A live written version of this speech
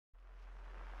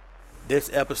This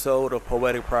episode of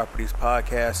Poetic Properties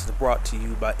Podcast is brought to you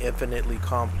by Infinitely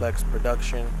Complex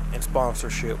Production in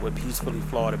sponsorship with Peacefully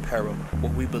Flawed Apparel,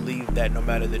 where we believe that no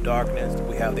matter the darkness,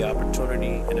 we have the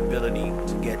opportunity and ability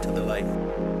to get to the light.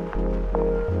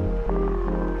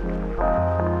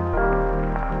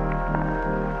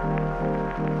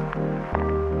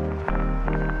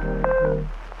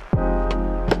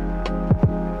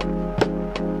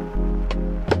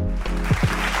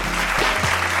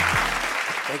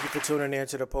 Thank you for tuning in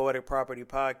to the Poetic Property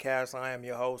Podcast. I am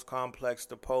your host, Complex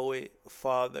the Poet,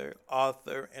 father,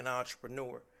 author, and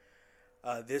entrepreneur.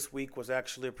 This week was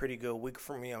actually a pretty good week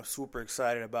for me. I'm super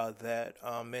excited about that.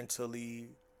 Mentally,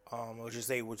 I was just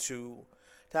able to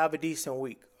have a decent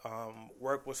week.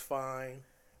 Work was fine.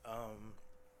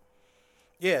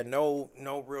 No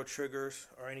real triggers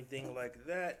or anything like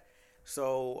that.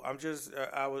 So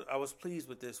I was pleased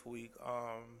with this week.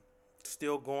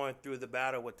 Still going through the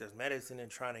battle with this medicine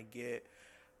and trying to get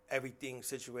everything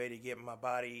situated, get my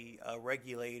body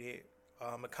regulated.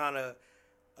 I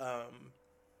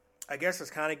guess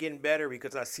it's kind of getting better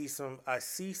because I see some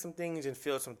things and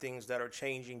feel some things that are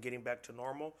changing, getting back to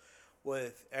normal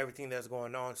with everything that's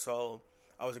going on. So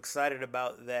I was excited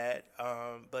about that,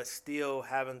 but still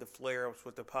having the flare-ups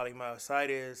with the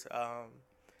polymyositis,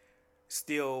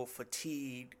 still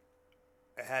fatigued.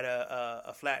 I had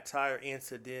a flat tire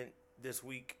incident this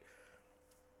week,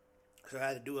 so I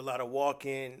had to do a lot of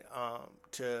walking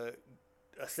to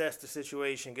assess the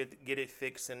situation, get it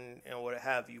fixed, and what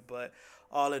have you. But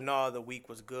all in all, the week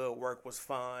was good. Work was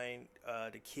fine.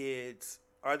 The kids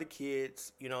are the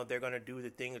kids. You know, they're gonna do the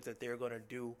things that they're gonna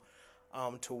do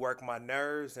to work my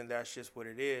nerves, and that's just what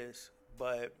it is.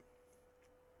 But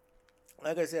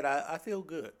like I said, I feel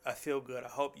good. I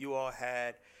hope you all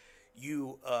had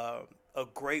a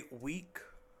great week.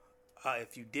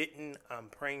 If you didn't, I'm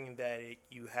praying that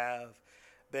you have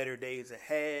better days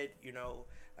ahead. You know,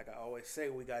 like I always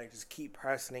say, we got to just keep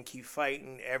pressing and keep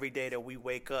fighting. Every day that we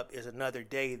wake up is another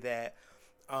day that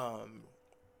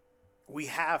we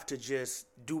have to just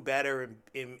do better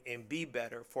and be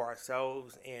better for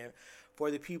ourselves and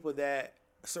for the people that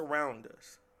surround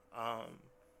us.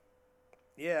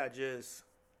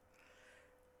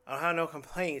 I don't have no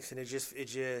complaints, and it just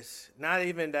not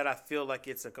even that I feel like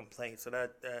it's a complaint. So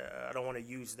that I don't want to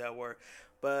use that word,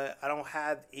 but I don't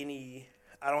have any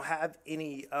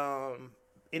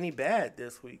bad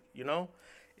this week. You know,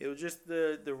 it was just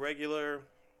the regular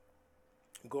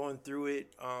going through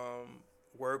it.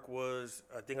 Work was,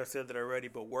 I think I said that already,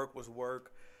 but work was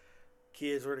work.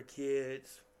 Kids were the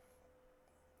kids.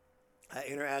 I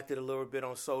interacted a little bit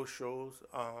on socials.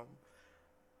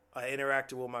 I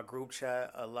interacted with my group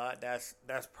chat a lot. That's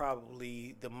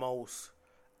probably the most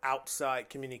outside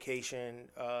communication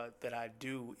that I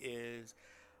do is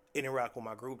interact with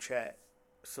my group chat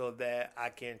so that I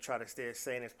can try to stay as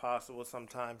sane as possible.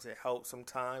 Sometimes it helps.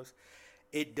 Sometimes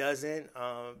it doesn't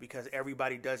because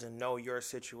everybody doesn't know your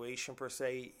situation per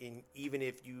se. And even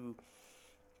if you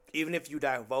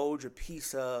divulge a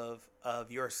piece of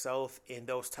yourself in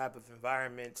those type of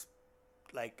environments,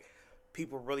 like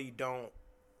people really don't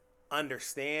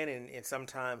understand, and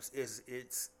sometimes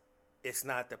it's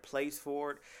not the place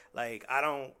for it. Like I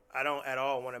don't at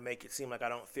all want to make it seem like I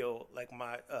don't feel like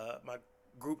my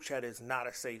group chat is not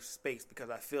a safe space, because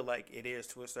I feel like it is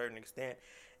to a certain extent,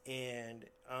 and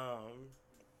I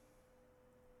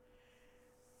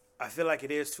feel like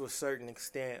it is to a certain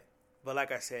extent. But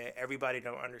like I said, everybody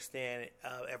don't understand it.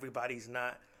 Everybody's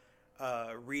not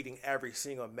reading every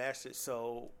single message.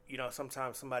 So, you know,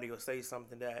 sometimes somebody will say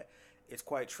something that it's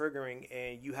quite triggering,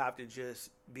 and you have to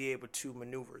just be able to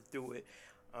maneuver through it.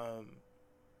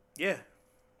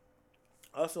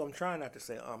 Also, I'm trying not to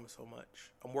say so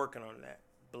much. I'm working on that,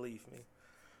 believe me.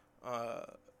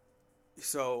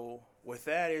 So with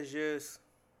that, it's just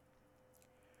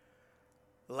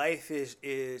life is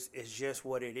just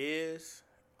what it is,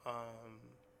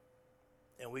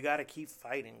 and we got to keep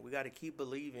fighting. We got to keep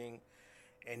believing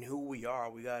in who we are.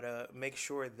 We got to make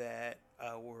sure that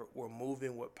we're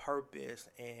moving with purpose,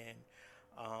 and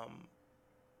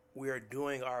we are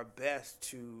doing our best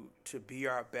to be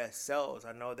our best selves.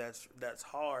 I know that's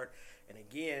hard, and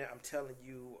again, I'm telling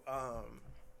you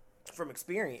from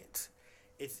experience,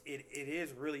 it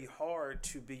is really hard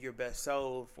to be your best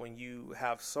self when you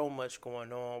have so much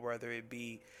going on, whether it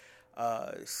be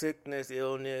sickness,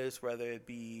 illness, whether it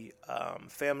be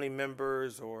family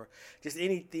members, or just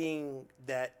anything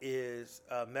that is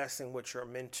messing with your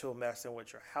mental, messing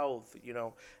with your health, you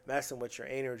know, messing with your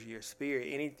energy, your spirit,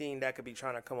 anything that could be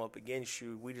trying to come up against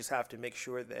you. We just have to make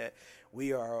sure that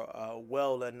we are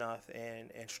well enough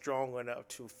and strong enough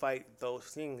to fight those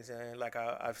things. And like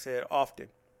I've said often,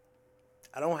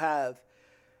 I don't have,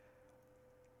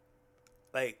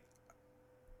 like,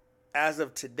 as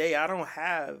of today, I don't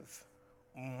have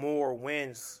more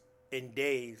wins in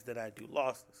days than I do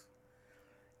losses.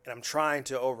 And I'm trying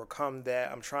to overcome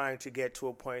that. I'm trying to get to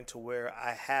a point to where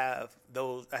I have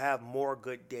more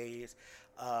good days,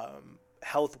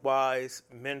 health wise,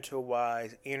 mental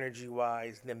wise, energy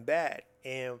wise than bad.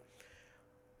 And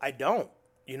I don't,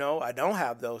 I don't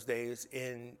have those days.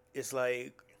 And it's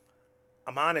like,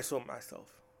 I'm honest with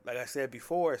myself. Like I said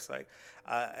before, it's like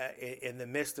in the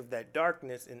midst of that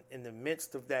darkness, in the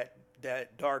midst of that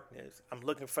darkness, I'm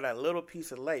looking for that little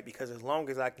piece of light, because as long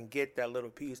as I can get that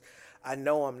little piece, I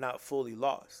know I'm not fully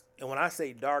lost. And when I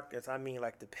say darkness, I mean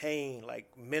like the pain, like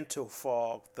mental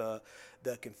fog, the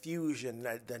confusion,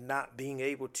 the not being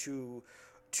able to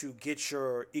get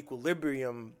your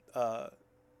equilibrium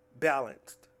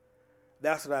balanced.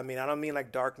 That's what I mean. I don't mean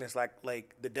like darkness,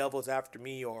 like the devil's after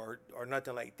me or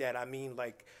nothing like that. I mean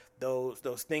like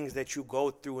those things that you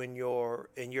go through in your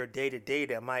day to day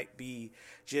that might be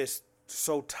just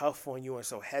so tough on you and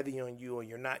so heavy on you, and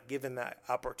you're not given that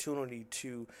opportunity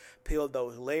to peel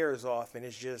those layers off, and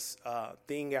it's just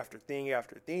thing after thing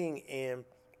after thing. And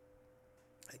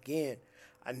again,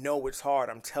 I know it's hard.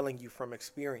 I'm telling you from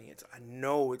experience. I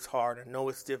know it's hard. I know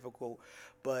it's difficult,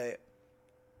 but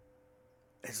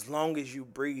as long as you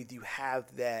breathe, you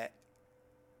have that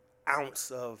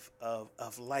ounce of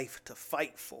life to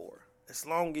fight for. As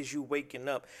long as you waking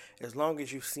up, as long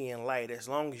as you seeing light, as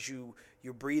long as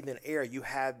you're breathing air, you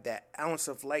have that ounce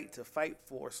of light to fight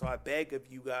for. So I beg of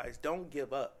you guys, don't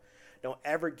give up. Don't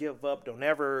ever give up. Don't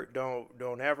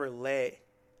ever let,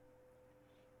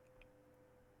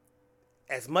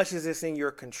 as much as it's in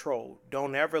your control,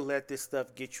 don't ever let this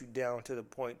stuff get you down to the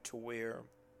point to where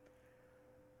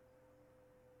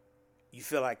you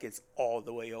feel like it's all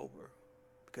the way over.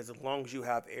 Because as long as you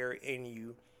have air in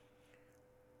you,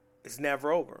 it's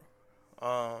never over.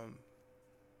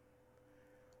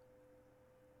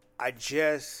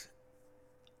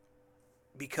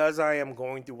 Because I am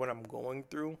going through what I'm going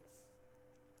through,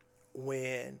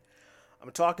 when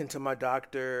I'm talking to my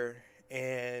doctor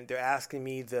and they're asking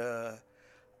me do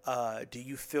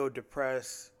you feel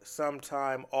depressed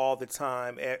sometime, all the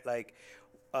time, at like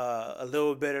a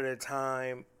little bit at a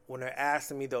time, when they're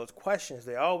asking me those questions,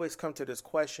 they always come to this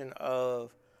question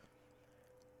of,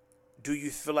 do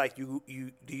you feel like do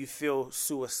you feel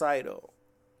suicidal?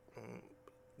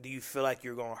 Do you feel like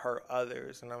you're going to hurt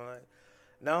others? And I'm like,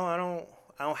 no, I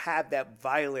don't have that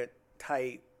violent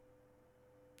type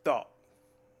thought.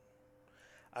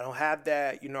 I don't have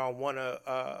that, I want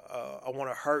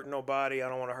to hurt nobody. I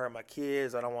don't want to hurt my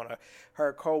kids. I don't want to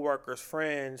hurt coworkers,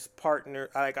 friends, partner.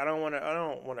 I don't want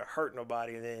to hurt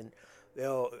nobody. And then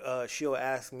she'll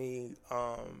ask me,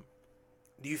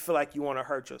 do you feel like you want to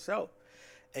hurt yourself?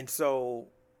 And so,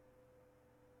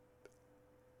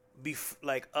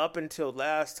 like up until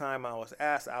last time I was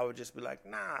asked, I would just be like,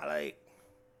 nah, like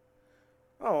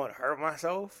I don't want to hurt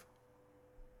myself.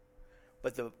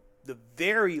 But the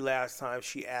very last time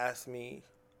she asked me,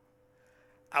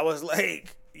 I was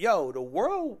like, yo, the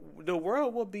world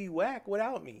will be whack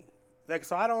without me. Like,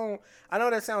 so I know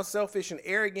that sounds selfish and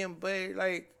arrogant, but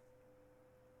like,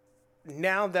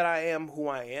 now that I am who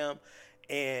I am,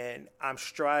 and I'm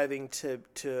striving to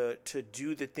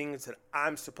do the things that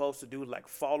I'm supposed to do, like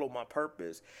follow my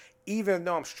purpose, even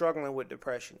though I'm struggling with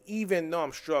depression, even though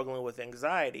I'm struggling with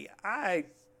anxiety, I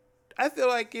feel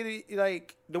like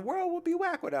the world would be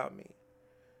whack without me.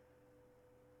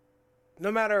 No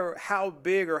matter how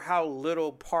big or how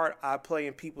little part I play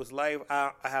in people's life,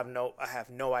 I have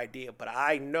no idea. But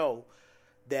I know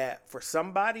that for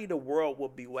somebody, the world will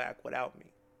be whack without me.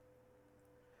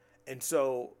 And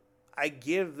so I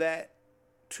give that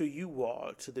to you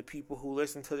all, to the people who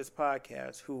listen to this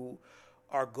podcast, who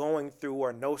are going through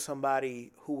or know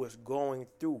somebody who is going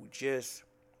through. Just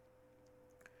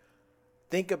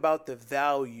think about the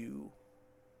value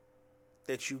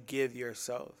that you give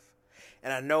yourself.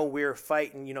 And I know we're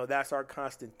fighting, that's our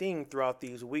constant thing throughout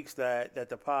these weeks that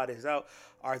the pod is out.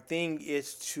 Our thing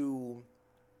is to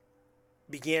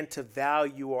begin to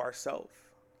value ourselves.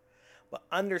 But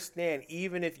understand,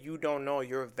 even if you don't know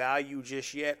your value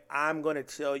just yet, I'm going to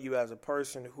tell you, as a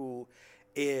person who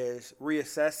is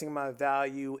reassessing my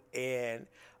value and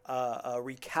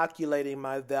recalculating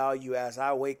my value as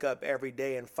I wake up every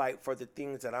day and fight for the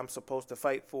things that I'm supposed to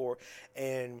fight for,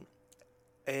 and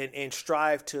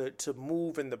strive to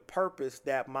move in the purpose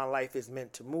that my life is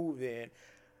meant to move in.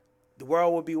 The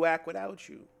world will be whack without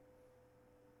you.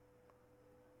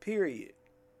 Period.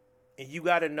 And you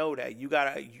got to know that. You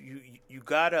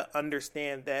got to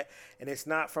understand that. And it's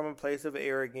not from a place of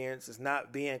arrogance. It's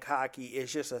not being cocky.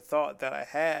 It's just a thought that I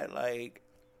had. Like,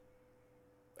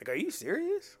 are you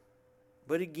serious?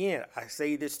 But again, I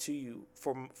say this to you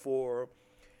for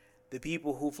the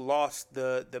people who've lost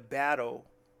the battle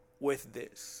with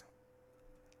this.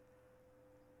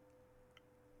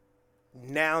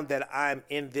 Now that I'm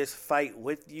in this fight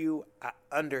with you, I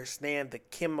understand the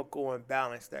chemical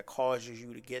imbalance that causes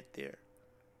you to get there.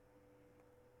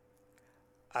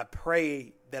 I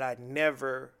pray that I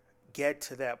never get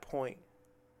to that point.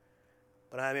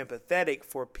 But I'm empathetic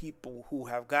for people who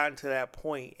have gotten to that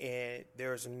point and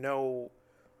there's no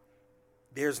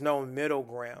middle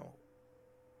ground.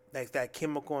 Like, that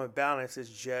chemical imbalance is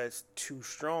just too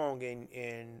strong,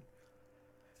 and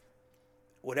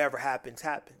whatever happens,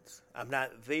 happens. I'm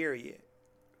not there yet.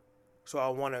 So I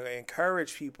want to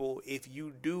encourage people, if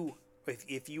you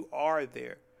are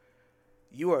there,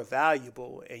 you are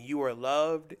valuable and you are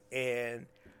loved. And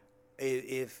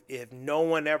if no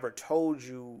one ever told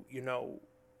you,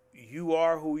 you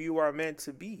are who you are meant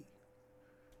to be.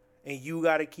 And you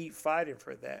got to keep fighting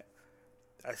for that.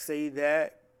 I say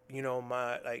that, and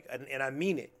I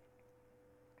mean it.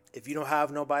 If you don't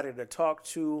have nobody to talk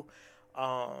to,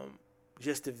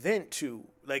 just to vent to,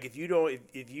 like, if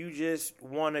you just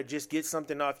want to just get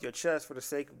something off your chest for the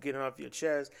sake of getting off your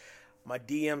chest, my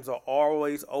DMs are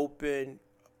always open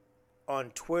on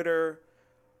Twitter,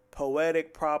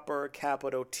 Poetic Proper,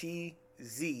 capital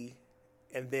TZ,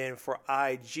 and then for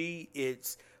IG,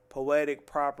 it's Poetic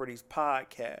Properties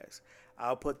Podcast.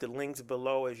 I'll put the links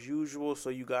below as usual so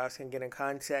you guys can get in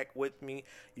contact with me.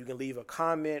 You can leave a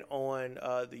comment on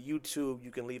the YouTube.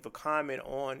 You can leave a comment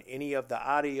on any of the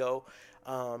audio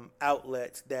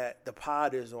outlets that the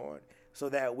pod is on, so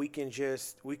that we could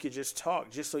just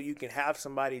talk, just so you can have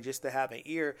somebody just to have an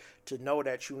ear to know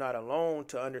that you're not alone,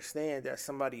 to understand that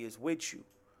somebody is with you.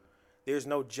 There's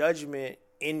no judgment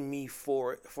in me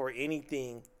for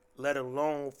anything, let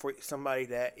alone for somebody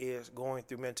that is going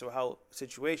through mental health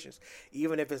situations.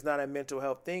 Even if it's not a mental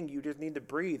health thing, you just need to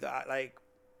breathe.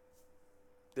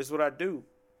 This is what I do.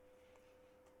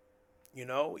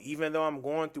 Even though I'm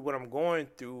going through what I'm going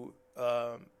through,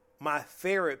 my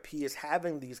therapy is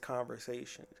having these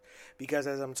conversations, because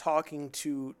as I'm talking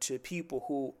to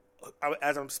people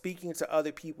as I'm speaking to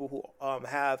other people who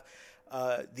have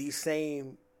these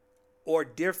same or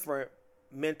different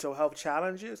mental health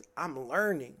challenges, I'm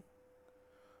learning.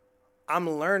 I'm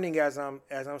learning as I'm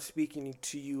speaking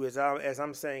to you, as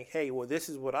I'm saying, hey, well, this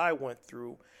is what I went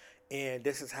through, and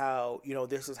this is how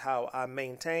I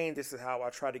maintain. This is how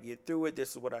I try to get through it.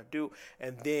 This is what I do,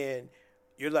 and then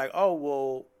you're like, oh,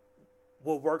 well,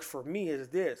 what works for me is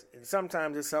this, and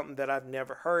sometimes it's something that I've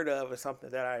never heard of, or something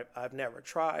that I've never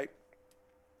tried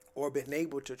or been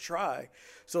able to try.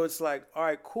 So it's like, all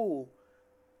right, cool,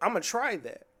 I'm gonna try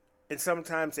that. And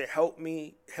sometimes it helps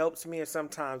me, and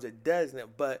sometimes it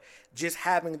doesn't. But just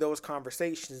having those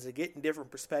conversations and getting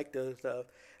different perspectives of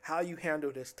how you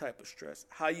handle this type of stress,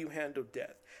 how you handle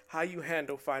death, how you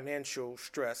handle financial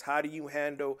stress, how do you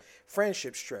handle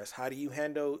friendship stress, how do you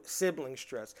handle sibling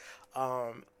stress.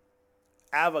 I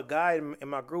have a guy in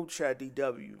my group chat,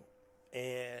 DW,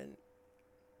 and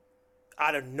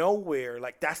out of nowhere,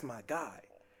 like, that's my guy.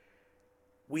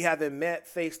 We haven't met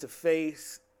face to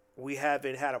face. We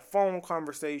haven't had a phone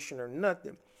conversation or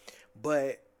nothing,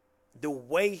 but the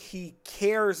way he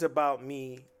cares about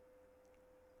me,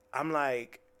 I'm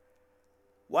like,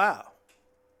 wow,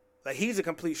 like, he's a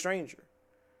complete stranger.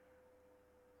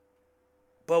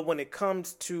 But when it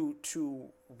comes to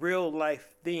real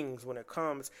life things, when it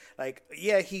comes, like,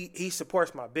 yeah, he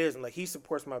supports my business. Like, he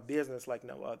supports my business like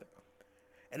no other.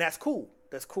 And that's cool.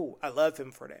 That's cool. I love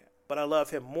him for that. But I love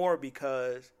him more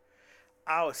because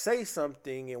I'll say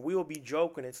something and we'll be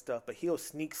joking and stuff, but he'll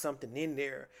sneak something in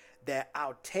there that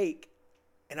I'll take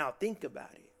and I'll think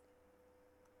about it.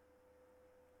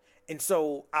 And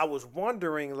so I was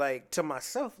wondering, like, to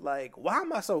myself, like, why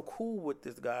am I so cool with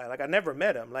this guy? Like, I never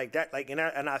met him like that. Like, and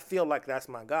I feel like that's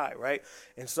my guy. Right.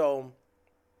 And so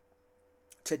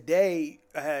today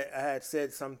I had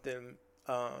said something,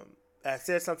 I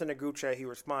said something in the group chat. He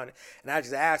responded, and I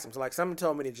just asked him. So, like, someone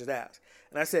told me to just ask,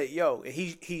 and I said, "Yo," and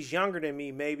he's younger than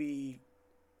me, maybe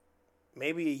a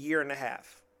year and a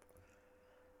half.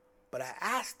 But I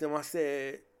asked him. I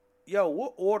said, "Yo,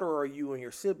 what order are you and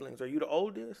your siblings? Are you the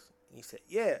oldest?" And he said,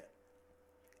 "Yeah."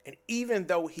 And even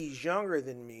though he's younger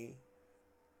than me,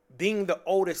 being the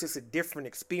oldest is a different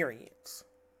experience.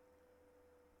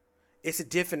 It's a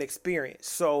different experience.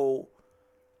 So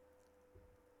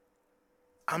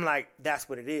I'm like, that's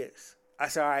what it is. I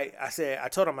said, all right. I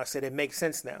told him, I said, it makes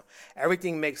sense now.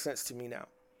 Everything makes sense to me now.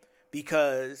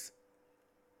 Because,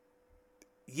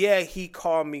 yeah, he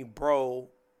called me bro,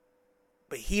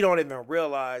 but he don't even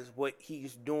realize what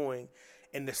he's doing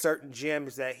and the certain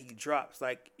gems that he drops.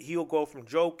 Like, he'll go from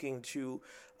joking to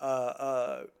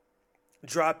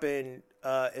dropping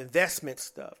investment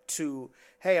stuff to,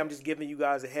 hey, I'm just giving you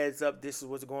guys a heads up. This is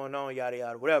what's going on, yada,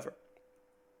 yada, whatever.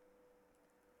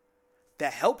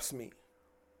 That helps me.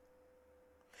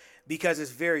 Because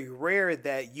it's very rare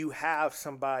that you have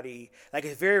somebody, like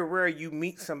it's very rare you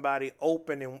meet somebody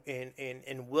open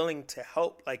and willing to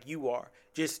help like you are,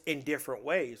 just in different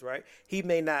ways, right? He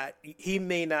may not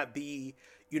be,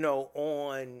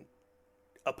 on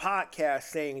a podcast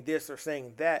saying this or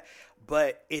saying that,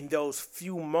 but in those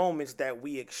few moments that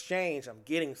we exchange, I'm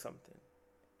getting something.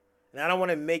 And I don't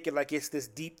want to make it like it's this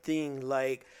deep thing,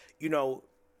 like,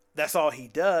 that's all he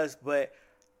does, but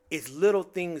it's little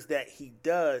things that he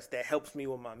does that helps me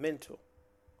with my mental.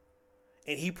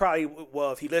 And he probably,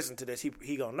 well, if he listened to this,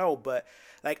 he gonna know. But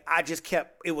like, I just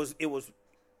kept, it was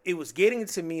getting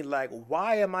to me like,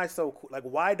 why am I so cool? Like,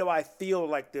 why do I feel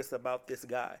like this about this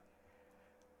guy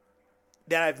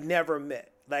that I've never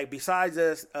met? Like, besides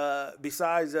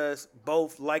us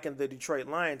both liking the Detroit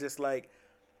Lions, it's like,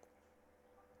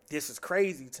 this is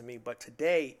crazy to me. But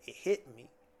today it hit me.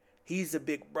 He's a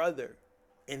big brother.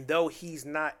 And though he's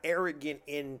not arrogant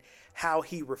in how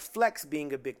he reflects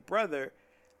being a big brother,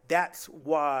 that's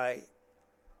why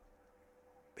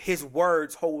his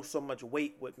words hold so much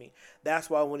weight with me. That's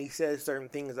why when he says certain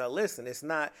things, I listen. It's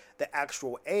not the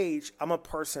actual age. I'm a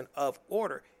person of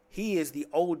order. He is the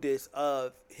oldest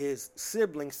of his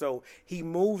siblings, so he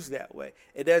moves that way.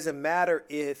 It doesn't matter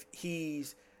if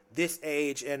he's this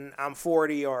age and I'm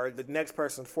 40 or the next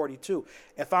person's 42.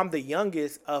 If I'm the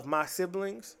youngest of my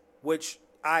siblings, which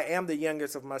I am the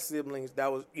youngest of my siblings,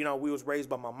 that was, we was raised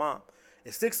by my mom.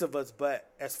 It's 6 of us, but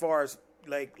as far as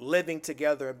like living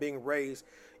together and being raised,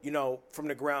 from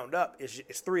the ground up,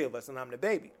 it's 3 of us and I'm the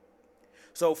baby.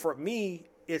 So for me,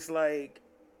 it's like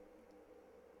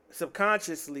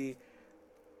subconsciously,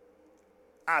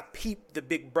 I peep the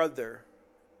big brother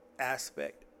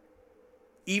aspect,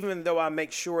 even though I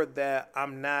make sure that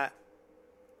I'm not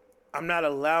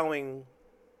allowing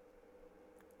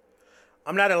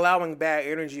bad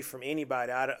energy from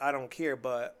anybody. I don't care,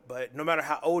 but no matter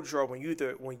how old you are,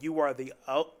 when you are the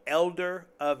elder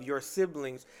of your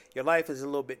siblings, your life is a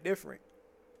little bit different.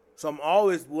 So I'm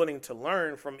always willing to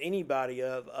learn from anybody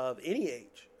of any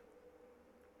age.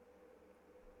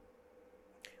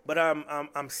 But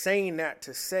I'm saying that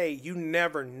to say you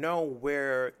never know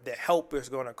where the help is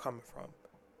going to come from.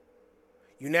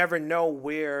 You never know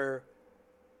where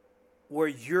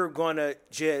you're going to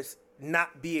just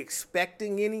not be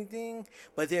expecting anything,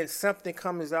 but then something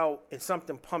comes out and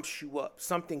something pumps you up,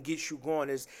 something gets you going.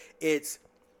 It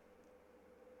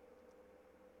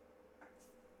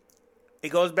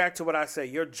goes back to what I say.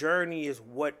 Your journey is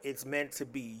what it's meant to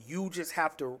be. You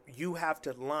have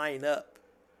to line up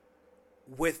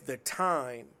with the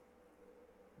time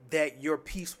that your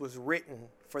piece was written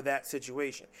for that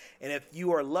situation. And if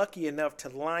you are lucky enough to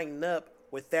line up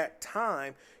with that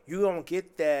time, you're going to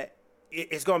get that.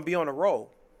 It's going to be on a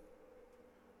roll.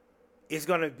 It's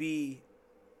going to be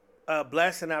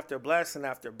blessing after blessing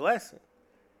after blessing.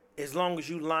 As long as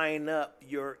you line up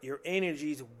your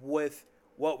energies with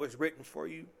what was written for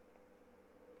you.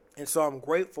 And so I'm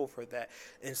grateful for that.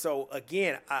 And so,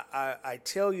 again, I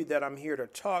tell you that I'm here to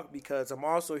talk because I'm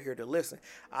also here to listen.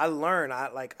 I learn. I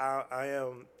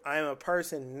am a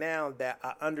person now that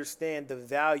I understand the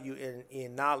value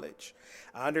in knowledge.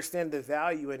 I understand the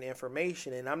value in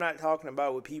information. And I'm not talking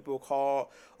about what people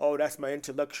call, oh, that's my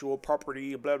intellectual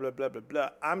property, blah, blah, blah, blah, blah.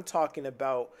 I'm talking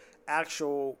about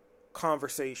actual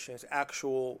conversations,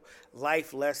 actual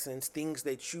life lessons, things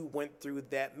that you went through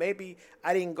that maybe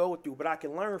I didn't go through, but I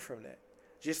can learn from that.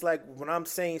 Just like when I'm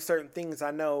saying certain things,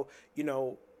 I know,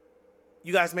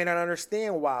 you guys may not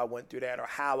understand why I went through that or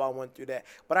how I went through that,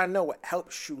 but I know it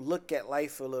helps you look at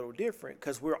life a little different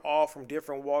because we're all from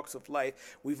different walks of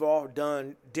life. We've all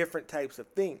done different types of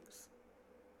things.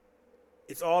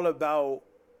 It's all about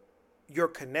your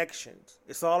connections.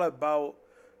 It's all about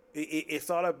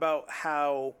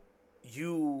how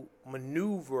you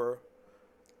maneuver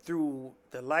through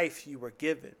the life you were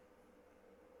given.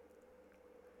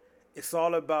 It's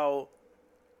all about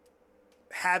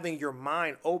having your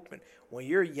mind open. When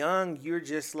you're young, you're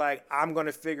just like, I'm going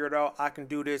to figure it out. I can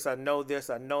do this. I know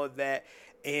that.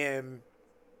 And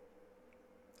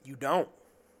you don't.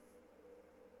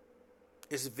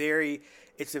 It's a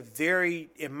very,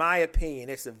 in my opinion,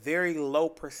 it's a very low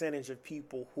percentage of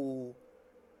people who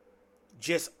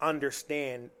just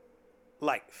understand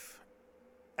life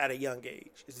at a young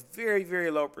age. It's very, very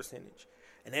low percentage.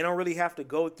 And they don't really have to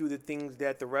go through the things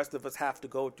that the rest of us have to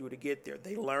go through to get there.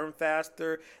 They learn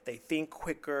faster, they think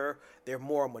quicker, they're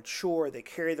more mature, they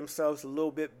carry themselves a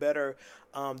little bit better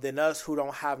than us who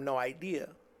don't have no idea.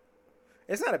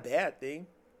 It's not a bad thing.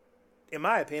 In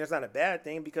my opinion, it's not a bad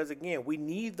thing because, again, we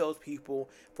need those people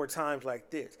for times like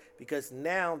this. Because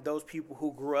now those people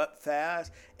who grew up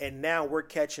fast and now we're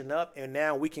catching up and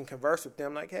now we can converse with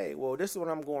them like, hey, well, this is what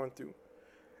I'm going through.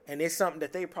 And it's something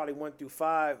that they probably went through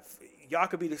y'all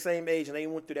could be the same age and they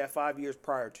went through that 5 years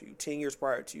prior to you, 10 years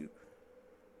prior to you.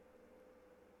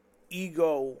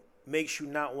 Ego makes you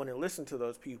not want to listen to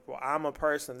those people. I'm a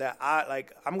person that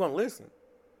I'm going to listen.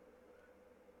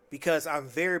 Because I'm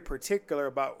very particular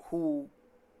about who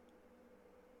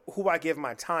I give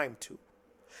my time to.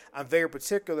 I'm very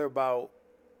particular about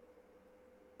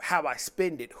how I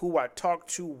spend it, who I talk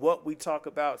to, what we talk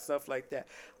about, stuff like that.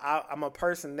 I'm a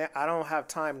person that I don't have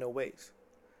time to waste.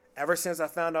 Ever since I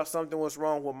found out something was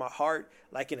wrong with my heart,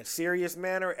 like in a serious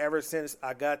manner, ever since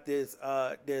I got this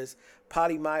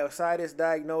polymyositis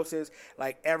diagnosis,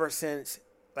 ever since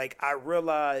I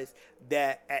realized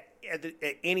that at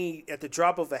the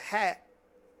drop of a hat,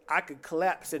 I could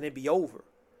collapse and it'd be over.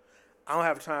 I don't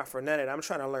have time for none of that. I'm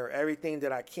trying to learn everything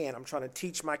that I can. I'm trying to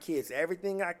teach my kids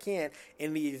everything I can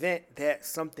in the event that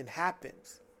something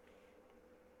happens.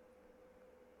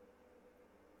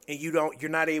 And you're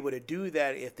not able to do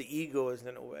that if the ego is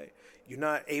in the way. You're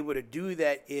not able to do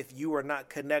that if you are not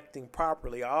connecting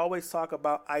properly. I always talk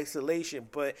about isolation,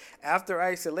 but after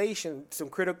isolation, some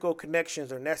critical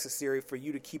connections are necessary for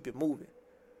you to keep it moving.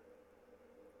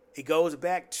 It goes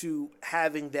back to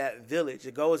having that village.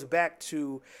 It goes back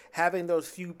to having those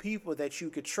few people that you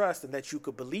could trust and that you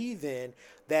could believe in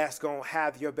that's going to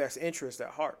have your best interest at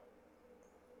heart.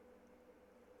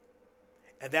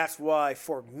 And that's why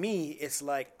for me, it's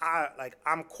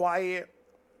I'm quiet.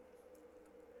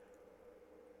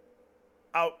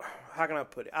 How can I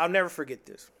put it? I'll never forget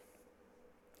this.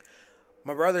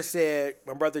 My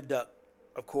brother Duck,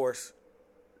 of course,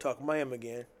 talking about him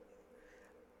again.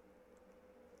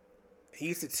 He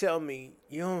used to tell me,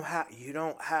 you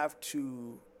don't have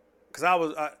to, because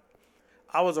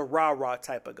I was a rah-rah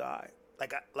type of guy.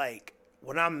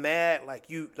 When I'm mad,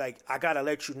 I gotta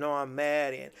let you know I'm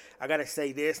mad, and I gotta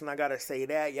say this and I gotta say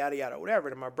that, yada yada, whatever.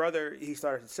 And my brother, he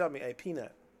started to tell me, hey,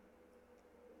 Peanut,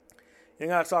 you ain't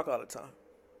gotta talk all the time.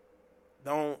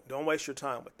 Don't waste your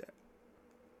time with that.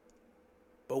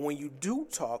 But when you do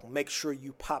talk, make sure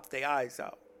you pop their eyes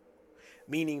out.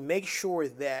 Meaning, make sure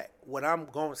that what I'm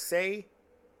gonna say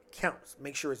counts.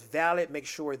 Make sure it's valid. Make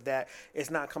sure that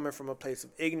it's not coming from a place of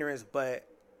ignorance, but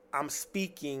I'm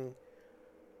speaking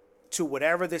to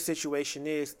whatever the situation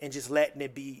is and just letting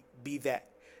it be that.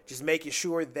 Just making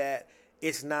sure that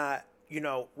it's not,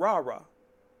 rah-rah.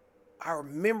 I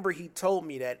remember he told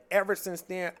me that. Ever since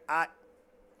then, I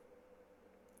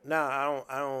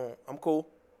don't, I'm cool.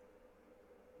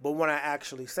 But when I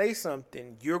actually say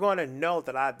something, you're going to know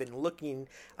that I've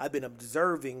been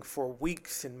observing for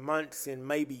weeks and months and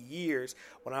maybe years.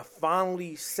 When I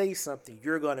finally say something,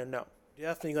 you're going to know.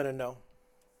 Definitely going to know.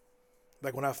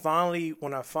 When I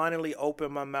finally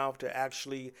open my mouth to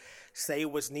actually say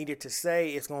what's needed to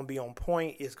say, it's going to be on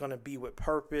point. It's going to be with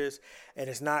purpose. And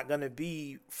it's not going to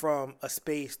be from a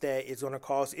space that is going to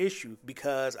cause issues,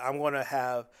 because I'm going to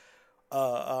have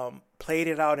played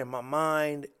it out in my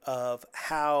mind of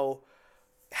how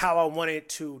I wanted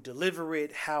to deliver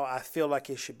it, how I feel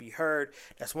like it should be heard.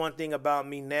 That's one thing about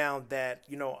me now that,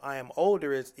 I am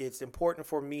older. It's important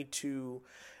for me to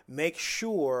make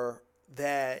sure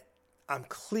that I'm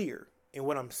clear in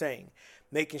what I'm saying,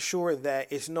 making sure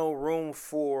that it's no room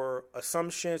for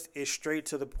assumptions. It's straight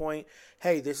to the point.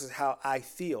 Hey, this is how I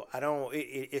feel.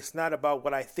 It's not about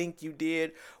what I think you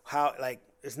did,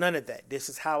 it's none of that. This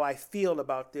is how I feel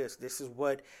about this. This is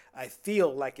what I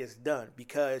feel like is done,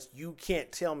 because you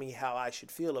can't tell me how I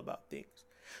should feel about things.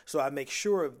 So I make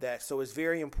sure of that. So it's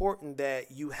very important that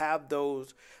you have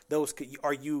those,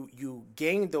 or you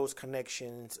gain those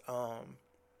connections,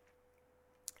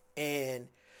 and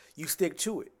you stick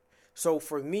to it. So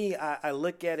for me, I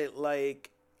look at it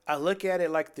like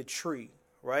the tree,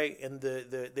 right? And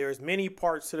there's many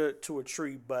parts to a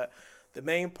tree, but the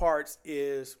main parts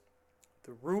is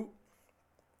the root,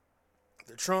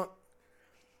 the trunk,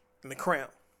 and the crown,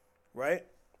 right?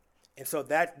 And so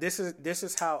this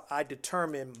is how I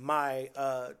determine my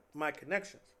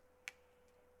connections.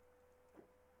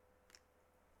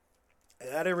 I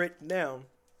had it written down.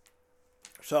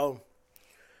 So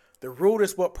the root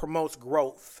is what promotes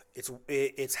growth.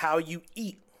 It's how you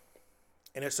eat,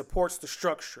 and it supports the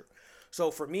structure. So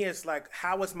for me, it's like,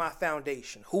 how is my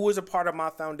foundation? Who is a part of my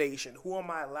foundation? Who am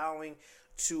I allowing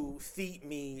to feed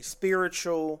me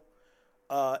spiritual,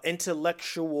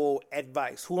 intellectual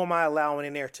advice? Who am I allowing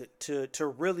in there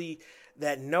to really,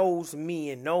 that knows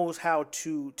me and knows how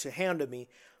to handle me?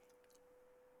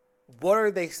 What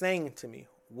are they saying to me?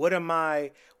 What am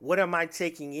I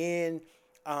taking in?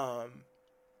 And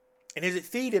is it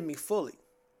feeding me fully?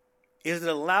 Is it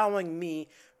allowing me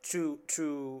to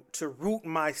root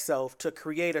myself, to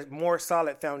create a more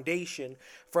solid foundation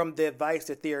from the advice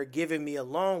that they are giving me,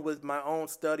 along with my own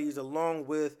studies, along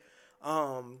with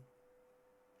my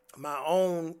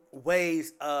own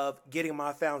ways of getting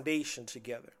my foundation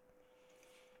together?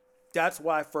 That's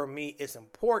why for me it's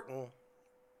important.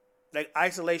 Like,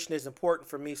 isolation is important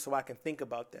for me so I can think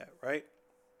about that, right?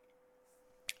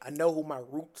 I know who my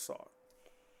roots are.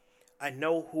 I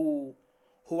know who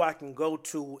I can go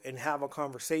to and have a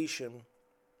conversation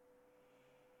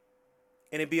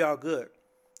and it be all good.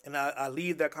 And I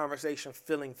leave that conversation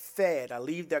feeling fed. I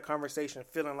leave that conversation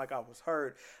feeling like I was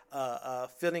heard,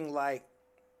 feeling like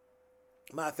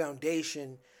my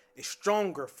foundation is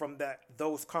stronger from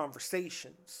those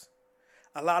conversations.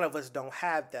 A lot of us don't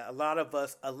have that. A lot of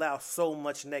us allow so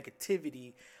much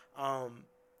negativity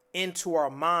into our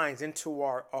minds, into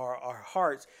our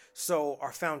hearts. So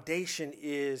our foundation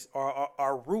is,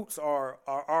 our roots are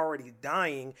already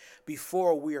dying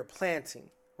before we are planting,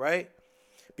 right?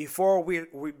 Before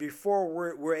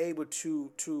we're able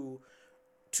to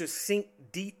sink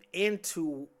deep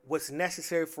into what's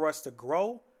necessary for us to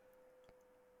grow,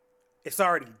 it's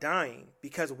already dying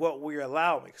because of what we're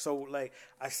allowing. So, like,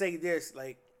 I say this,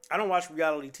 like, I don't watch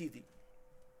reality TV.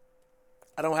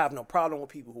 I don't have no problem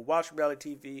with people who watch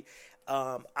reality TV.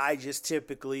 I just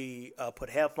typically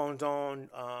put headphones on.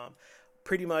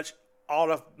 Pretty much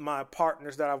all of my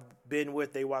partners that I've been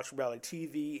with, they watch reality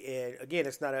TV. And again,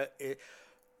 it's not a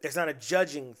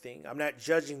judging thing. I'm not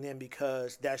judging them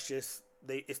because that's just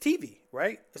it's TV,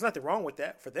 right? There's nothing wrong with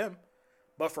that for them.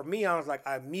 But for me,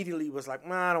 I immediately was like,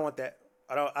 nah, I don't want that.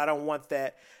 I don't want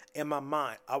that in my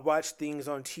mind. I watch things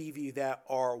on TV that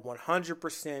are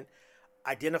 100%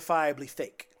 identifiably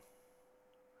fake.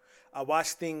 I watch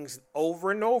things over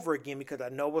and over again because I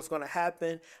know what's going to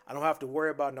happen. I don't have to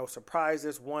worry about no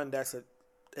surprises. One, that's an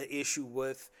issue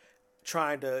with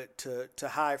trying to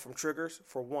hide from triggers,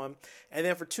 for one. And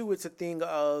then for two, it's a thing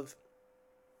of,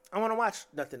 I want to watch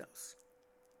nothing else.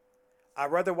 I'd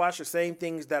rather watch the same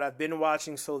things that I've been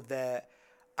watching so that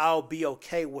I'll be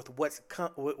okay with what's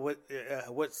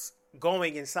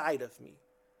going inside of me.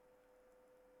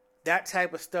 That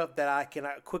type of stuff that I can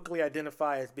quickly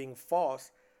identify as being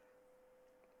false,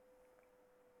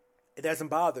 it doesn't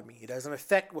bother me. It doesn't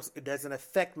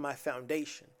affect my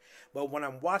foundation. But when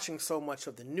I'm watching so much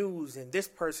of the news and this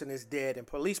person is dead and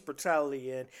police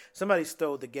brutality and somebody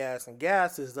stole the gas and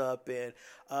gas is up and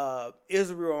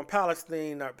Israel and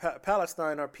Palestine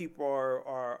our people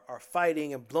are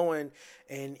fighting and blowing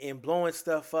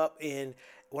stuff up, and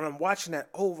when I'm watching that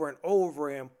over and over,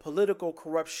 and political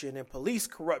corruption and police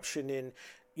corruption and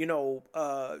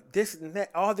this and that,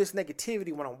 all this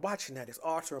negativity, when I'm watching that, it's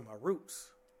altering my roots.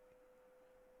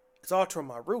 It's altering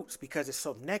my roots because it's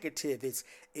so negative.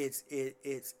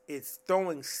 It's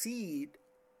throwing seed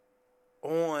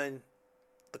on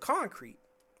the concrete.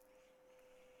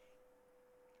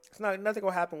 It's nothing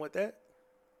gonna happen with that.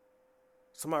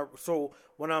 So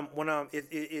when I'm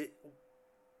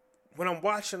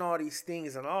watching all these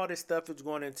things and all this stuff is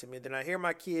going into me, then I hear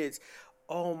my kids,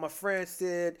 oh, my friend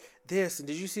said this, and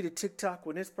did you see the TikTok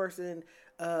when this person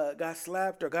got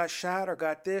slapped or got shot or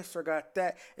got this or got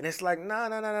that? And it's like, no,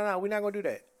 we're not going to do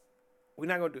that. We're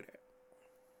not going to do that.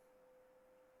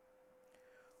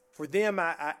 For them,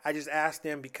 I just ask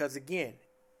them because, again,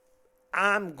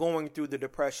 I'm going through the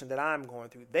depression that I'm going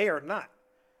through. They are not.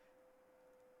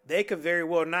 They could very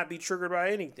well not be triggered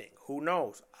by anything. Who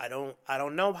knows? I don't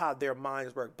know how their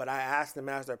minds work, but I ask them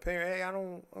as their parent, hey, I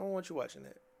don't want you watching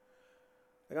that.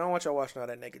 Like, I don't want y'all watching all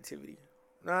that negativity.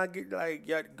 Nah,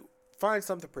 find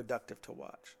something productive to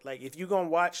watch. Like, if you're gonna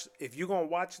watch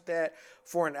that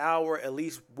for an hour, at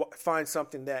least find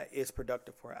something that is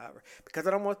productive for an hour. Because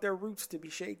I don't want their roots to be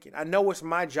shaken. I know it's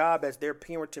my job as their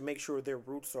parent to make sure their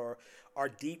roots are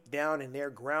deep down and they're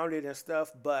grounded and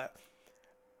stuff, but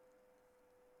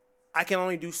I can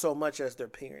only do so much as their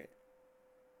parent.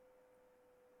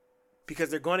 Because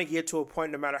they're going to get to a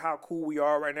point, no matter how cool we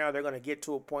are right now, they're going to get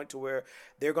to a point to where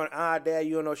they're going, Dad,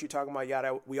 you don't know what you're talking about.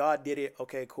 Yada, we all did it.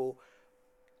 Okay, cool.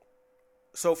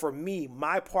 So for me,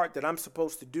 my part that I'm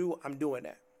supposed to do, I'm doing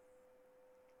that.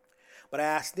 But I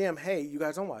asked them, hey, you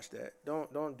guys don't watch that.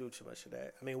 Don't do too much of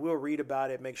that. I mean, we'll read about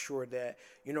it, make sure that,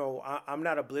 I'm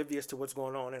not oblivious to what's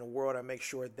going on in the world. I make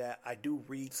sure that I do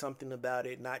read something about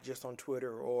it, not just on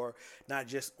Twitter or not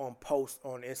just on posts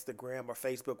on Instagram or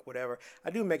Facebook, whatever. I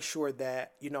do make sure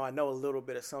that, I know a little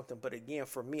bit of something. But again,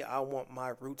 for me, I want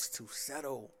my roots to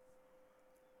settle.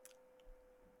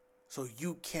 So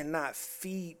you cannot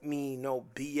feed me no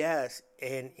BS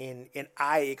and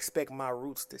I expect my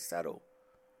roots to settle.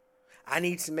 I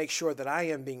need to make sure that I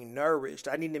am being nourished.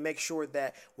 I need to make sure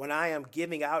that when I am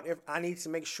giving out, I need to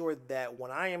make sure that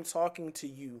when I am talking to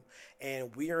you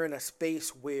and we are in a space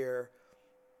where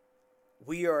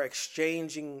we are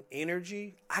exchanging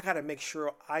energy, I got to make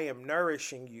sure I am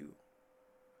nourishing you.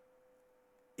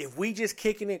 If we just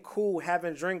kicking it cool,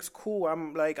 having drinks cool,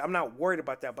 I'm not worried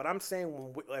about that. But I'm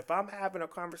saying if I'm having a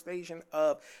conversation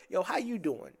of, yo, how you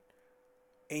doing?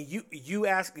 And you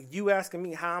asking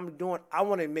me how I'm doing, I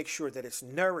want to make sure that it's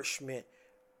nourishment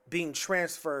being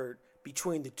transferred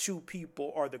between the two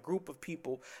people or the group of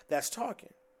people that's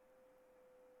talking.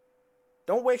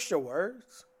 Don't waste your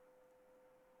words.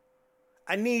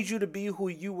 I need you to be who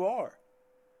you are.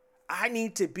 I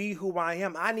need to be who I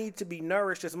am. I need to be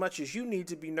nourished as much as you need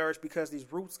to be nourished, because these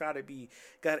roots gotta be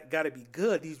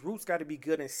good. These roots gotta be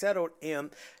good and settled in,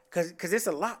 because it's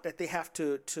a lot that they have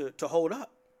to hold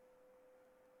up.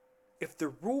 If the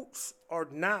roots are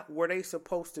not where they're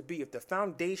supposed to be, if the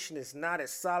foundation is not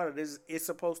as solid as it's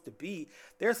supposed to be,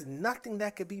 there's nothing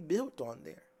that could be built on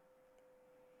there.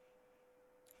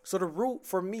 So the root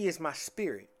for me is my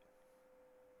spirit.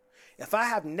 If I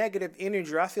have negative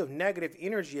energy, or I feel negative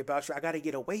energy about you, I got to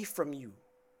get away from you.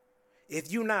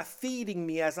 If you're not feeding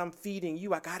me as I'm feeding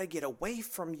you, I got to get away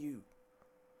from you.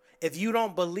 If you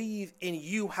don't believe in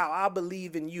you how I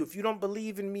believe in you, if you don't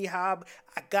believe in me how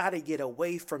I got to get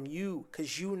away from you,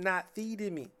 because you're not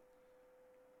feeding me.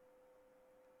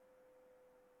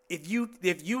 If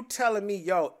you telling me,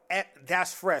 yo,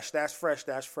 that's fresh,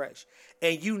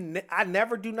 and I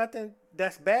never do nothing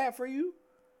that's bad for you,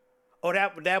 or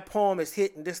that poem is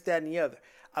hitting this, that, and the other.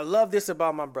 I love this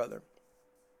about my brother.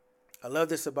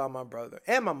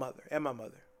 And my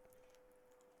mother.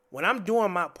 When I'm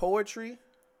doing my poetry,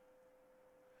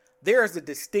 there's a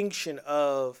distinction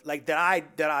of that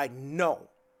I know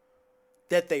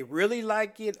that they really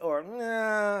like it,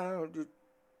 or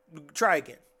try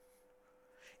again.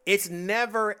 It's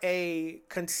never a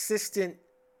consistent,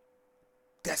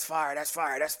 that's fire.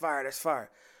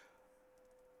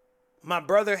 My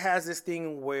brother has this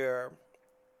thing where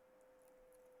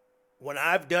when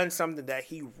I've done something that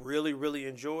he really, really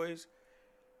enjoys,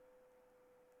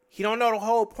 he don't know the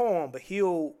whole poem, but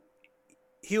he'll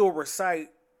recite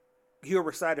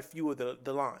a few of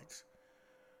the lines.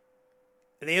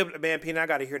 And then, man, Pina, I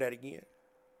got to hear that again.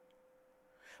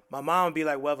 My mom would be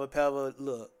like, well, Pella,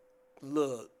 look,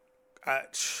 I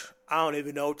don't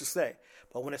even know what to say.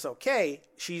 But when it's okay,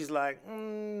 she's like,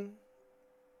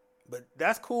 but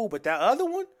that's cool. But that other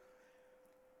one,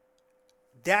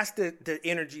 that's the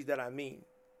energy that I mean.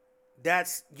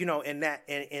 That's, in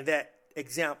that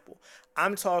example,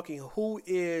 I'm talking who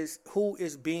is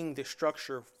being the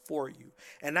structure for you.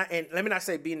 And let me not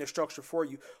say being the structure for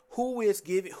you. Who is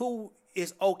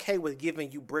okay with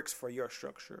giving you bricks for your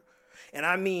structure? And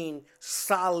I mean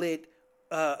solid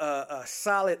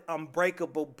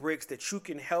unbreakable bricks that you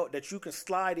can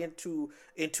slide into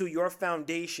your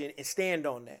foundation and stand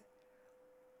on that.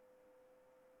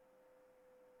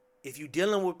 If you're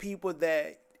dealing with people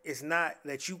that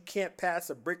you can't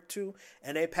pass a brick to,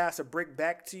 and they pass a brick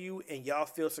back to you and y'all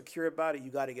feel secure about it,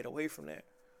 you got to get away from that.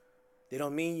 They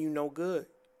don't mean you no good.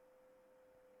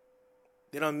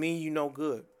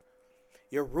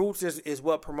 Your roots is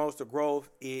what promotes the growth.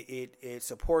 It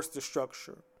supports the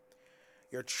structure.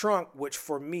 Your trunk, which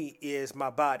for me is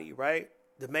my body, right?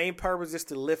 The main purpose is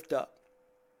to lift up.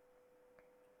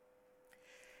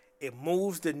 It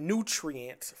moves the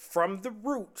nutrients from the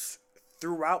roots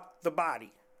throughout the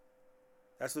body.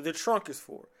 That's what the trunk is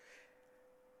for.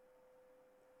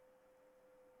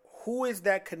 Who is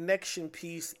that connection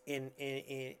piece in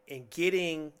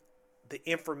getting the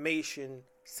information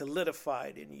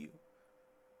solidified in you?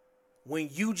 When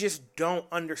you just don't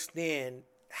understand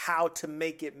how to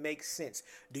make it make sense.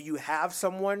 Do you have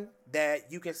someone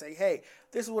that you can say, hey,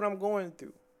 this is what I'm going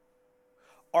through?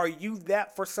 Are you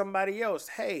that for somebody else?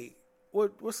 Hey,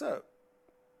 what's up?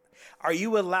 Are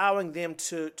you allowing them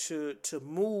to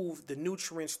move the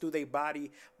nutrients through their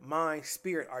body, mind,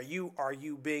 spirit? Are you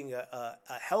being a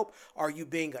help? Are you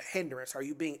being a hindrance? Are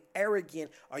you being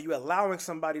arrogant? Are you allowing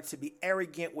somebody to be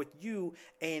arrogant with you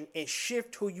and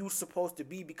shift who you're supposed to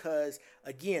be? Because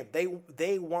again,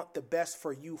 they want the best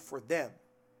for you, for them.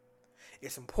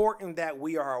 It's important that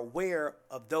we are aware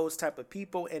of those type of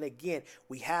people. And again,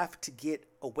 we have to get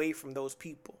away from those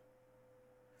people.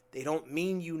 They don't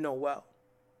mean you no well.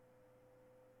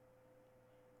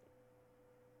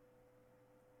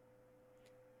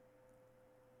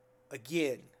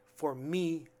 Again, for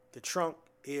me, the trunk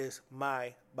is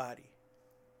my body.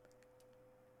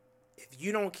 If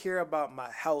you don't care about my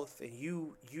health and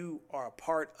you are a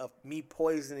part of me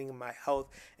poisoning my health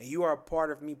and you are a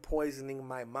part of me poisoning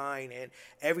my mind, and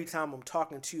every time I'm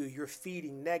talking to you, you're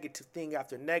feeding negative thing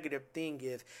after negative thing,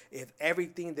 if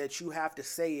everything that you have to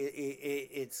say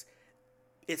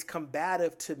it's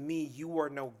combative to me, you are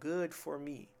no good for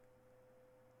me.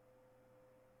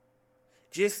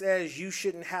 Just as you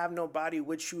shouldn't have nobody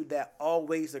with you that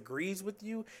always agrees with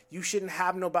you, you shouldn't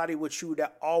have nobody with you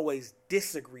that always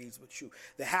disagrees with you.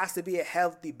 There has to be a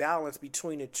healthy balance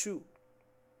between the two.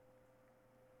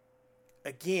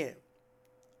 Again,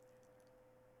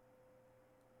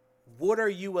 what are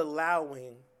you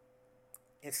allowing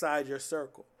inside your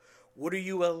circle? What are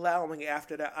you allowing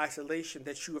after that isolation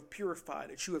that you have purified,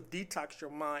 that you have detoxed your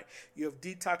mind, you have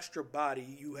detoxed your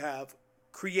body, you have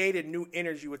created new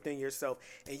energy within yourself,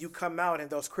 and you come out and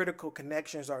those critical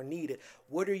connections are needed?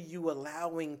 What are you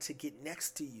allowing to get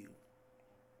next to you?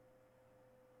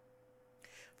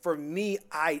 For me,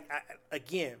 I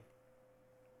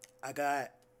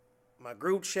got my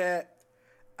group chat,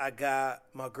 I got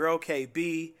my girl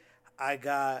KB, I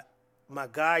got my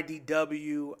guy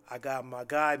DW, I got my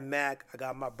guy Mac, I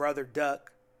got my brother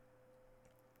Duck.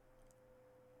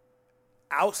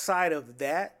 Outside of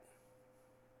that,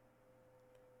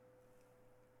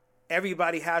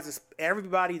 everybody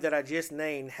that I just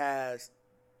named has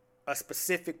a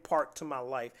specific part to my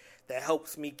life that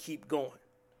helps me keep going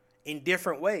in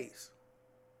different ways.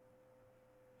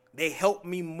 They help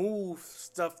me move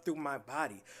stuff through my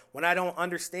body. When I don't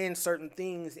understand certain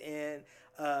things and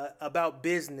about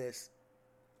business,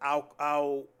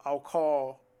 I'll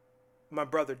call my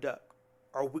brother Duck,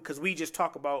 or because we just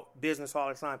talk about business all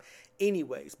the time.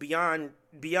 Anyways, beyond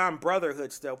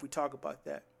brotherhood stuff, we talk about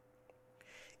that.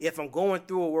 If I'm going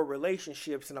through it with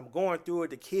relationships and I'm going through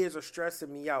it, the kids are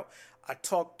stressing me out, I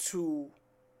talk to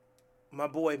my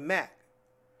boy Mac,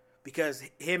 because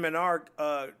him and our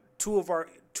two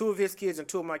of his kids and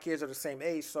two of my kids are the same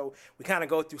age, so we kind of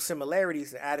go through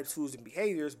similarities in attitudes and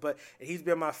behaviors. But he's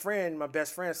been my friend, my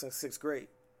best friend, since 6th grade.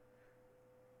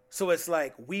 So it's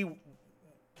like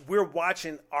we're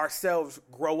watching ourselves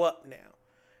grow up now.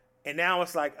 And now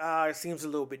it's like, it seems a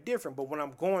little bit different. But when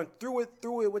I'm going through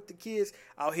it with the kids,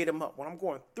 I'll hit them up. When I'm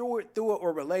going through it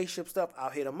or relationship stuff,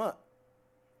 I'll hit them up.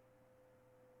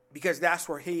 Because that's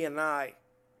where he and I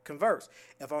converse.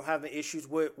 If I'm having issues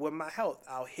with my health,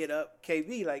 I'll hit up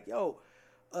KV like, yo,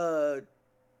 the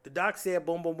doc said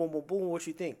boom, boom, boom, boom, boom. What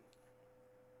you think?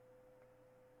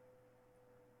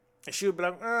 And she'll be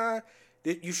like,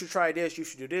 you should try this, you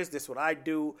should do this, this is what I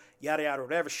do, yada, yada,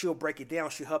 whatever. She'll break it down.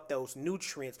 She'll help those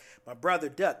nutrients. My brother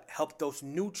Duck help those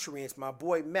nutrients. My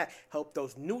boy Matt help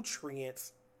those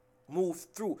nutrients move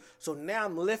through. So now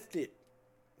I'm lifted.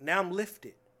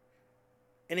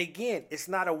 And again, it's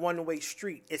not a one-way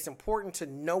street. It's important to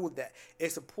know that.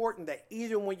 It's important that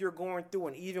even when you're going through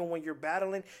and even when you're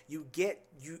battling, you get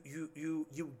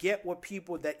with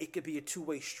people that it could be a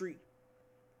two-way street.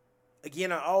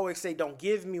 Again, I always say, don't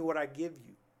give me what I give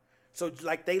you. So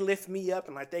like they lift me up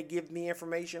and like they give me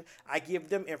information, I give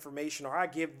them information, or I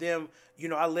give them,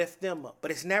 I lift them up. But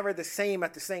it's never the same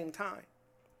at the same time.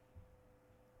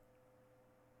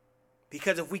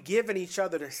 Because if we giving each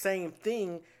other the same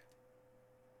thing,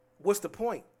 what's the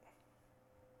point?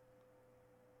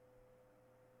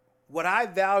 What I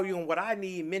value and what I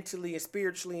need mentally and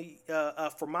spiritually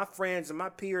for my friends and my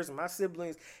peers and my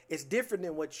siblings is different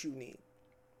than what you need.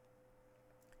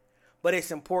 But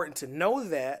it's important to know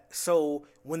that, so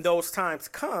when those times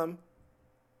come,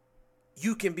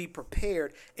 you can be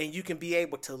prepared and you can be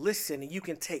able to listen and you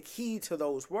can take heed to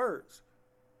those words.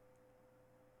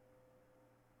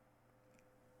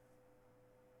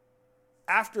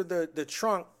 After the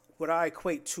trunk, what I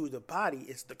equate to the body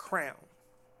is the crown.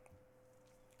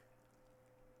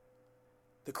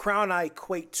 The crown I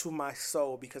equate to my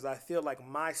soul, because I feel like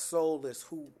my soul is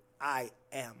who I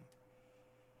am.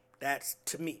 That's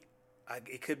to me.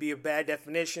 It could be a bad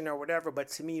definition or whatever, but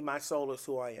to me, my soul is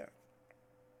who I am.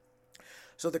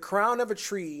 So the crown of a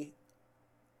tree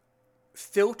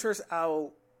filters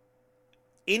out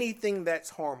anything that's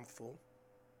harmful.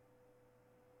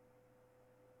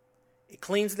 It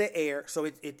cleans the air, so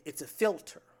it's a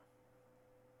filter,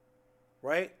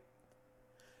 right?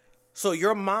 So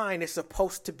your mind is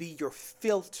supposed to be your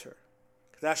filter.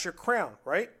 That's your crown,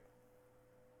 right?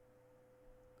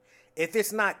 If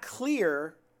it's not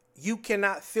clear, you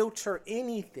cannot filter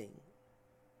anything.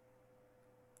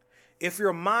 If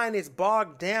your mind is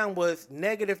bogged down with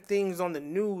negative things on the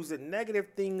news and negative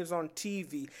things on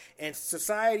TV and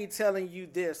society telling you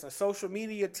this and social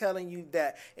media telling you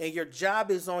that, and your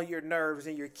job is on your nerves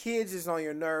and your kids is on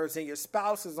your nerves and your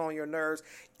spouse is on your nerves,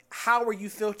 how are you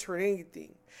filtering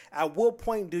anything? At what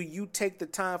point do you take the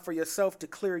time for yourself to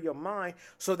clear your mind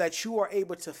so that you are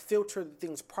able to filter the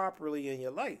things properly in your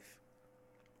life?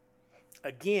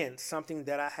 Again, something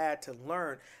that I had to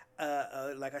learn.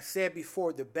 Like I said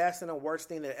before, the best and the worst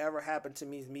thing that ever happened to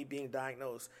me is me being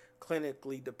diagnosed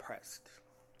clinically depressed.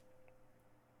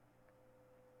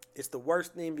 It's the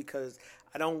worst thing because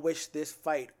I don't wish this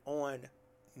fight on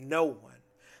no one.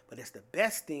 But it's the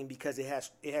best thing because it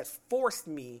has forced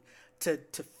me to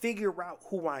figure out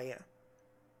who I am.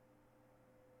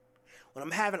 When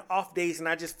I'm having off days and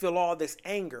I just feel all this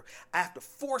anger, I have to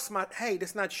force hey,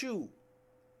 that's not you.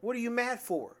 What are you mad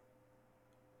for?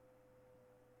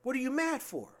 What are you mad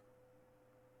for?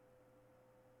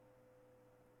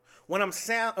 When I'm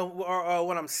sad, or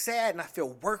when I'm sad and I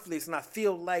feel worthless and I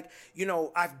feel like,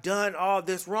 I've done all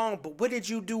this wrong, but what did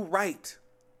you do right?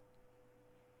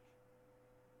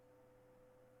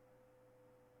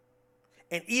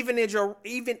 And even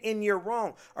in your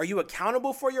wrong, are you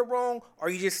accountable for your wrong, or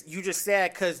you just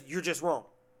sad because you're just wrong?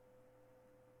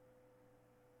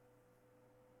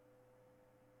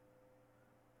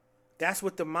 That's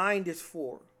what the mind is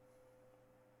for.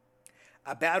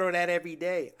 I battle that every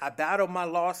day. I battle my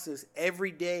losses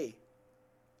every day.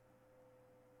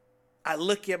 I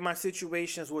look at my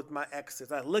situations with my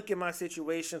exes. I look at my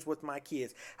situations with my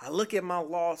kids. I look at my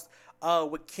loss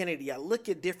with Kennedy. I look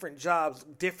at different jobs,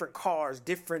 different cars,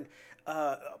 different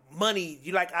money.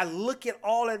 I look at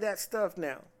all of that stuff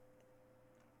now.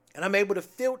 And I'm able to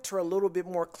filter a little bit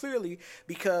more clearly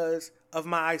because of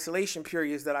my isolation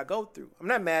periods that I go through. I'm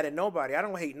not mad at nobody. I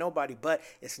don't hate nobody, but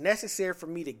it's necessary for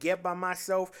me to get by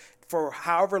myself for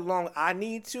however long I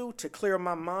need to clear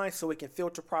my mind so it can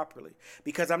filter properly.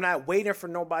 Because I'm not waiting for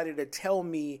nobody to tell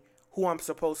me who I'm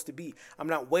supposed to be. I'm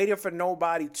not waiting for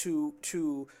nobody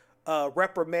to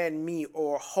reprimand me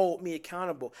or hold me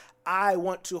accountable. I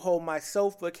want to hold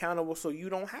myself accountable so you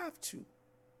don't have to.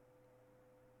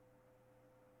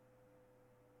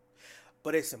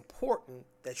 But it's important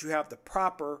that you have the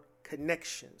proper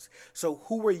connections. So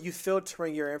who are you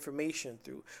filtering your information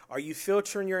through? Are you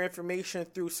filtering your information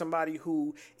through somebody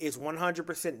who is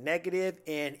 100% negative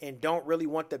and don't really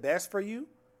want the best for you?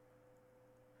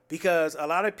 Because a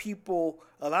lot of people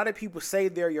say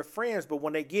they're your friends, but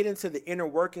when they get into the inner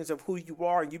workings of who you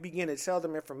are and you begin to tell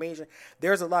them information,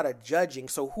 there's a lot of judging.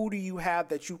 So who do you have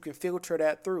that you can filter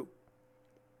that through?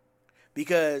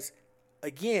 Because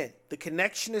again, the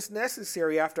connection is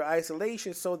necessary after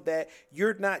isolation so that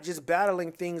you're not just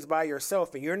battling things by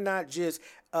yourself and you're not just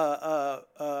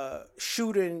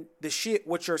shooting the shit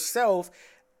with yourself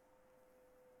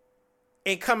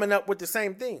and coming up with the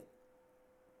same thing.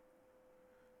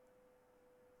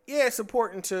 Yeah, it's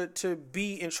important to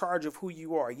be in charge of who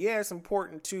you are. Yeah, it's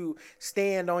important to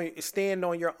stand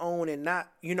on your own and not,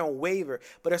 waver.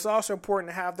 But it's also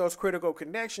important to have those critical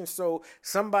connections so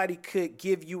somebody could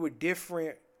give you a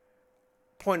different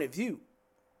point of view.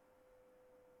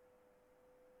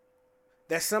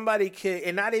 That somebody could,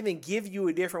 and not even give you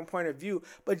a different point of view,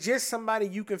 but just somebody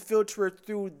you can filter it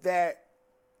through that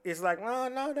is like, oh,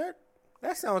 no,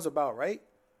 that sounds about right.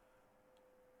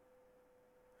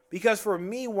 Because for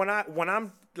me, when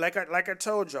I'm like I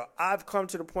told y'all, I've come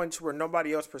to the point to where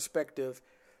nobody else's perspective,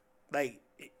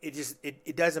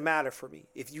 it doesn't matter for me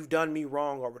if you've done me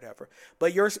wrong or whatever.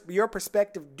 But your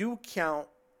perspective do count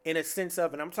in a sense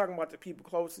of, and I'm talking about the people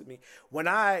close to me. When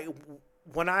I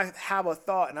have a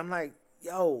thought and I'm like,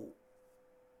 yo,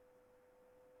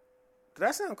 does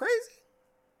that sound crazy?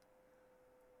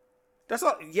 That's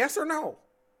all. Yes or no?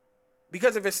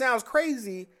 Because if it sounds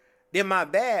crazy, then my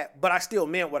bad, but I still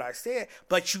meant what I said.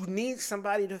 But you need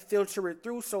somebody to filter it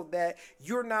through so that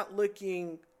you're not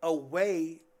looking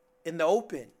away in the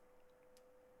open.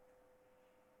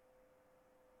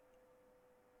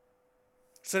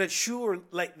 So that you are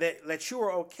that you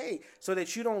are okay. So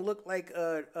that you don't look like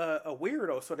a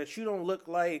weirdo. So that you don't look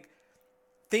like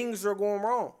things are going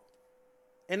wrong.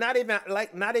 And not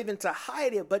even to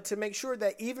hide it, but to make sure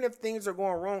that even if things are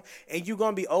going wrong and you're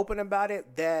going to be open about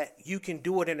it, that you can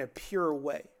do it in a pure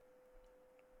way.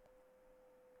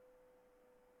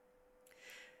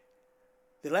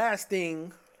 The last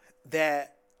thing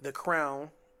that the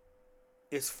crown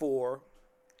is for,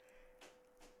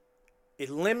 it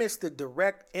limits the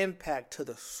direct impact to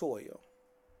the soil.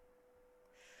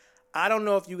 I don't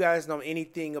know if you guys know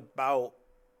anything about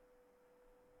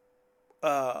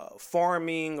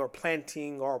farming or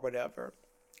planting or whatever,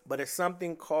 but it's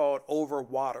something called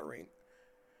overwatering,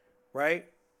 right?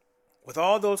 With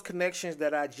all those connections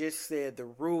that I just said, the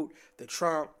root, the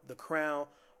trunk, the crown,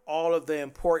 all of the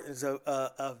importance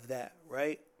of that,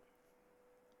 right?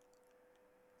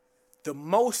 The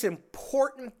most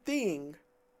important thing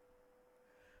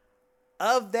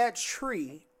of that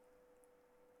tree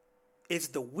is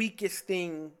the weakest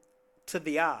thing to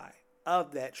the eye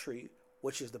of that tree,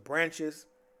 which is the branches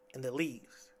and the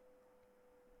leaves.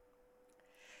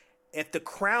 If the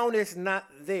crown is not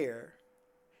there,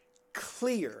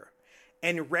 clear,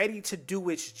 and ready to do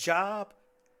its job,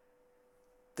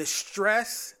 the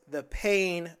stress, the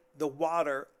pain, the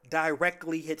water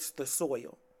directly hits the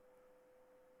soil.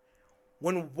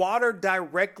 When water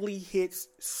directly hits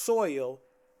soil,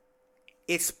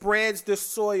 it spreads the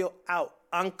soil out,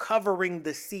 uncovering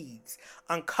the seeds,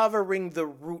 uncovering the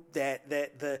root,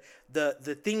 the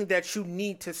thing that you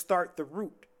need to start the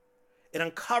root. It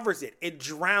uncovers it. It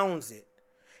drowns it.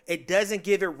 It doesn't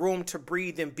give it room to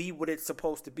breathe and be what it's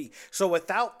supposed to be. So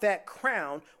without that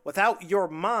crown, without your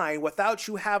mind, without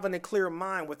you having a clear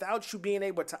mind, without you being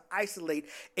able to isolate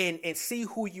and see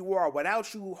who you are,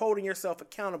 without you holding yourself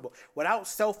accountable, without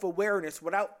self-awareness,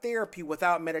 without therapy,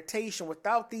 without meditation,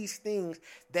 without these things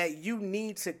that you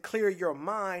need to clear your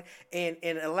mind and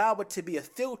allow it to be a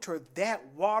filter, that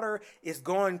water is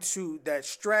going to, that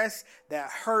stress, that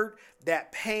hurt,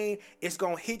 that pain is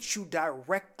going to hit you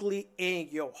directly in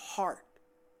your heart.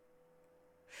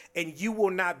 And you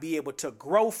will not be able to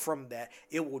grow from that.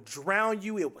 It will drown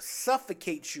you. It will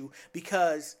suffocate you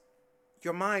because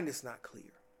your mind is not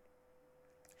clear.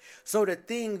 So the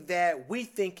thing that we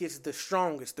think is the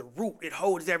strongest, the root, it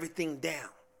holds everything down.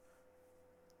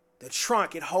 The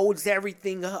trunk, it holds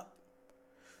everything up.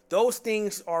 Those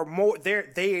things are more,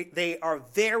 they are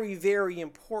very, very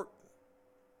important.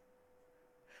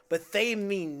 But they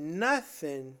mean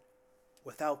nothing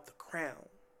without the crown.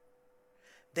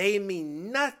 They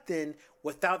mean nothing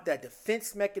without that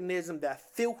defense mechanism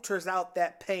that filters out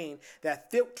that pain, that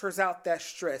filters out that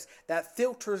stress, that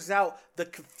filters out the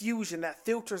confusion, that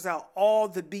filters out all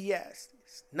the BS.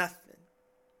 It's nothing.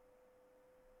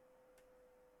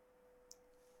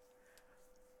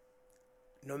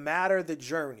 No matter the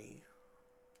journey,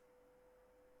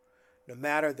 no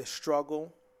matter the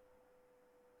struggle,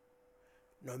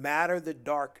 no matter the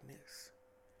darkness,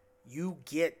 you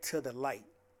get to the light.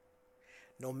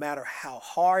 No matter how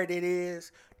hard it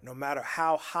is, no matter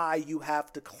how high you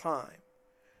have to climb,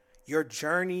 your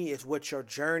journey is what your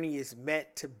journey is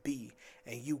meant to be.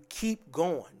 And you keep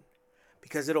going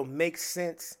because it'll make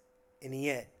sense in the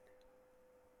end.